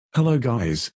Hello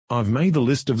guys, I've made the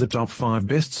list of the top 5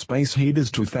 best space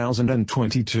heaters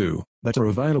 2022 that are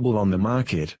available on the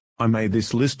market. I made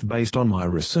this list based on my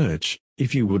research.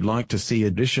 If you would like to see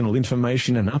additional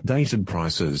information and updated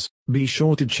prices, be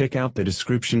sure to check out the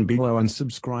description below and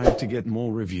subscribe to get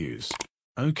more reviews.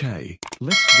 Okay,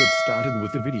 let's get started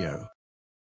with the video.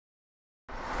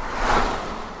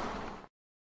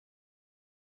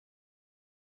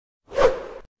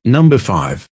 Number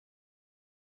 5.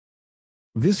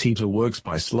 This heater works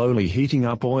by slowly heating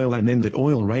up oil and then that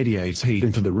oil radiates heat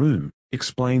into the room,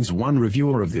 explains one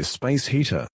reviewer of this space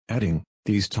heater, adding,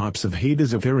 "These types of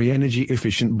heaters are very energy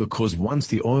efficient because once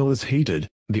the oil is heated,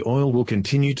 the oil will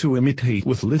continue to emit heat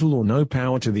with little or no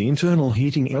power to the internal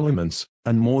heating elements,"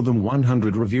 and more than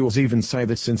 100 reviewers even say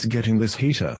that since getting this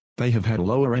heater, they have had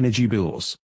lower energy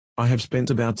bills. I have spent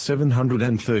about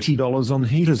 $730 on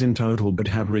heaters in total but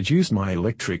have reduced my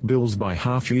electric bills by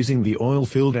half using the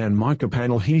oil-filled and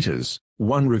micropanel heaters,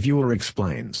 one reviewer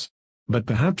explains. But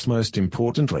perhaps most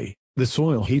importantly, this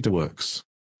oil heater works.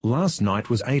 Last night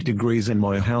was 8 degrees and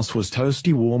my house was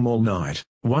toasty warm all night,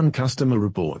 one customer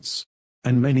reports.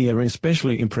 And many are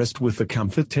especially impressed with the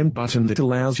comfort temp button that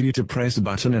allows you to press a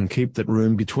button and keep that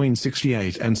room between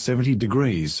 68 and 70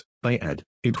 degrees, they add.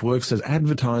 It works as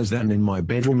advertised and in my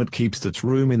bedroom it keeps that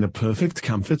room in the perfect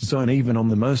comfort zone even on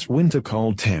the most winter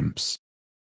cold temps.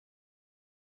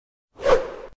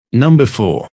 Number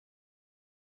 4.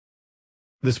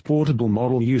 This portable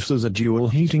model uses a dual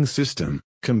heating system,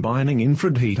 combining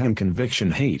infrared heat and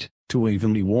convection heat, to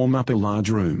evenly warm up a large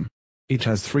room. It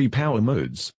has 3 power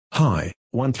modes: high,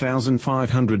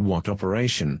 1500 watt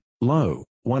operation, low,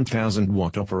 1000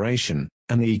 watt operation,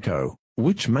 and eco,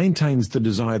 which maintains the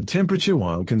desired temperature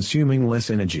while consuming less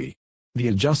energy. The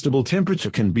adjustable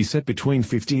temperature can be set between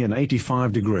 50 and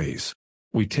 85 degrees.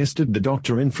 We tested the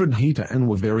Dr. Infrared heater and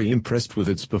were very impressed with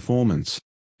its performance.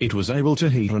 It was able to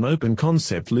heat an open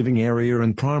concept living area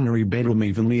and primary bedroom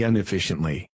evenly and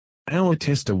efficiently. Our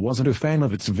tester wasn't a fan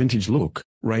of its vintage look,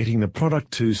 rating the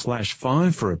product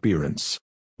 2/5 for appearance.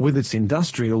 With its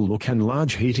industrial look and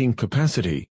large heating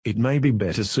capacity, it may be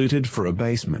better suited for a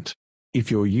basement. If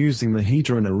you're using the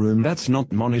heater in a room that's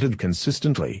not monitored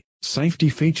consistently, safety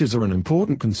features are an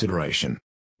important consideration.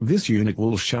 This unit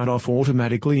will shut off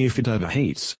automatically if it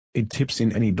overheats, it tips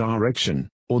in any direction,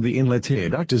 or the inlet air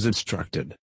duct is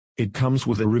obstructed. It comes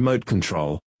with a remote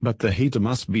control, but the heater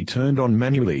must be turned on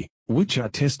manually, which our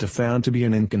tester found to be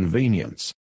an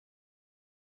inconvenience.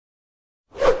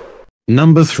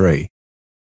 Number 3.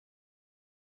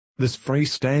 This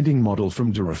freestanding model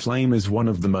from Duraflame is one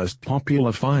of the most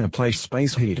popular fireplace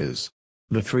space heaters.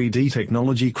 The 3D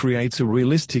technology creates a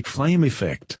realistic flame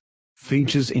effect.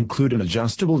 Features include an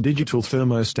adjustable digital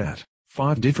thermostat,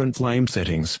 5 different flame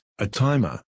settings, a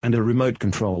timer, and a remote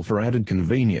control for added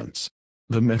convenience.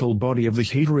 The metal body of the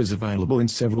heater is available in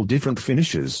several different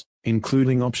finishes,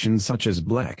 including options such as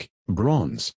black,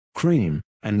 bronze, cream,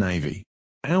 and navy.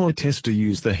 Our tester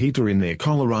used the heater in their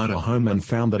Colorado home and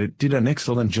found that it did an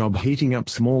excellent job heating up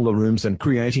smaller rooms and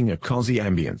creating a cozy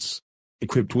ambience.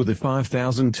 Equipped with a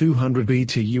 5200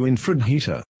 BTU infrared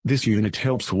heater, this unit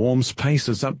helps warm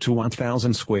spaces up to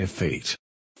 1000 square feet.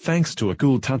 Thanks to a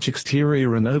cool touch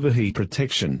exterior and overheat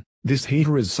protection, this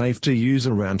heater is safe to use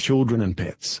around children and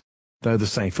pets. Though the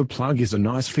safer plug is a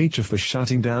nice feature for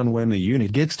shutting down when the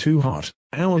unit gets too hot,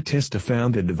 our tester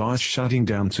found the device shutting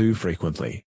down too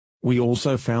frequently. We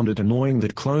also found it annoying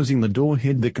that closing the door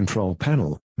hid the control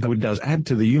panel, though it does add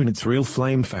to the unit's real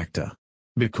flame factor.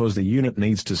 Because the unit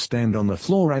needs to stand on the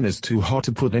floor and is too hot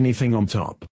to put anything on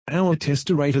top, our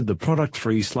tester rated the product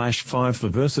 3/5 for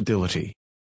versatility.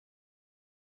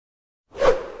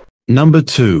 Number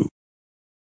 2.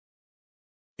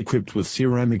 Equipped with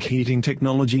ceramic heating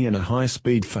technology and a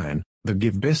high-speed fan, the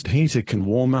Give Best heater can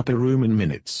warm up a room in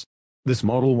minutes. This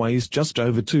model weighs just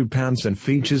over 2 pounds and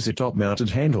features a top-mounted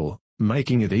handle,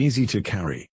 making it easy to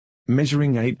carry.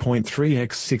 Measuring 8.3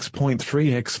 x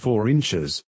 6.3 x 4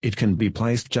 inches, it can be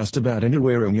placed just about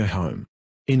anywhere in your home.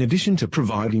 In addition to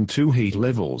providing 2 heat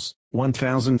levels,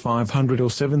 1500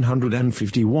 or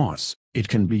 750 watts, it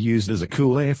can be used as a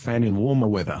cool air fan in warmer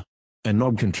weather. A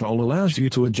knob control allows you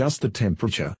to adjust the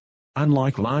temperature.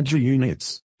 Unlike larger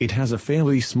units, it has a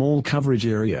fairly small coverage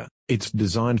area. It's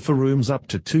designed for rooms up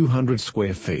to 200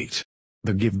 square feet.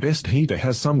 The Give Best heater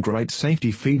has some great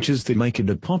safety features that make it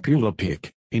a popular pick,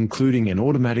 including an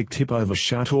automatic tip-over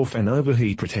shut-off and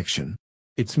overheat protection.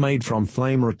 It's made from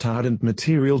flame-retardant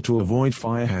material to avoid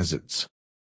fire hazards.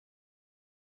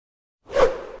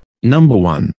 Number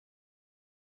 1.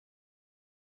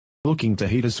 Looking to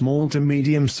heat a small to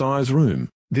medium-size room,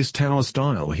 this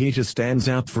tower-style heater stands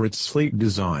out for its sleek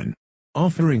design.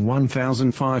 Offering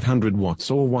 1,500 watts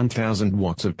or 1,000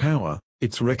 watts of power,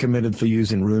 it's recommended for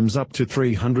use in rooms up to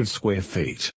 300 square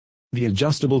feet. The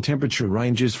adjustable temperature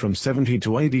ranges from 70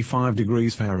 to 85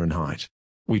 degrees Fahrenheit.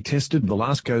 We tested the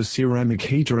Lasco ceramic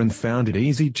heater and found it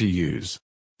easy to use.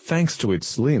 Thanks to its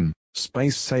slim,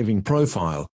 space-saving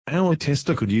profile, our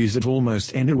tester could use it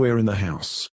almost anywhere in the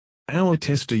house. Our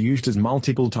tester used it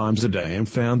multiple times a day and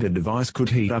found the device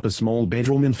could heat up a small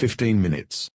bedroom in 15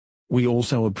 minutes. We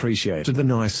also appreciated the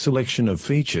nice selection of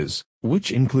features,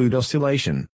 which include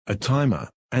oscillation, a timer,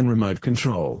 and remote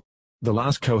control. The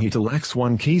Lasco heater lacks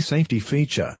one key safety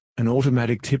feature, an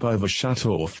automatic tip-over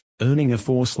shut-off, earning a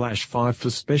 4/5 for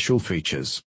special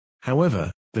features. However,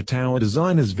 the tower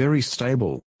design is very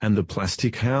stable, and the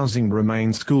plastic housing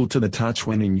remains cool to the touch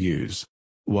when in use.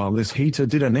 While this heater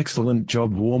did an excellent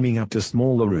job warming up to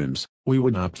smaller rooms, we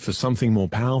would opt for something more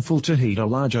powerful to heat a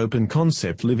large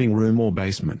open-concept living room or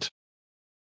basement.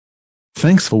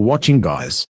 Thanks for watching,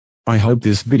 guys. I hope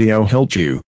this video helped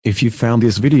you. If you found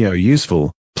this video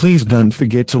useful, please don't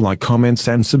forget to like, comments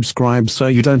and subscribe so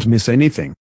you don't miss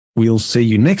anything. We'll see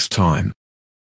you next time.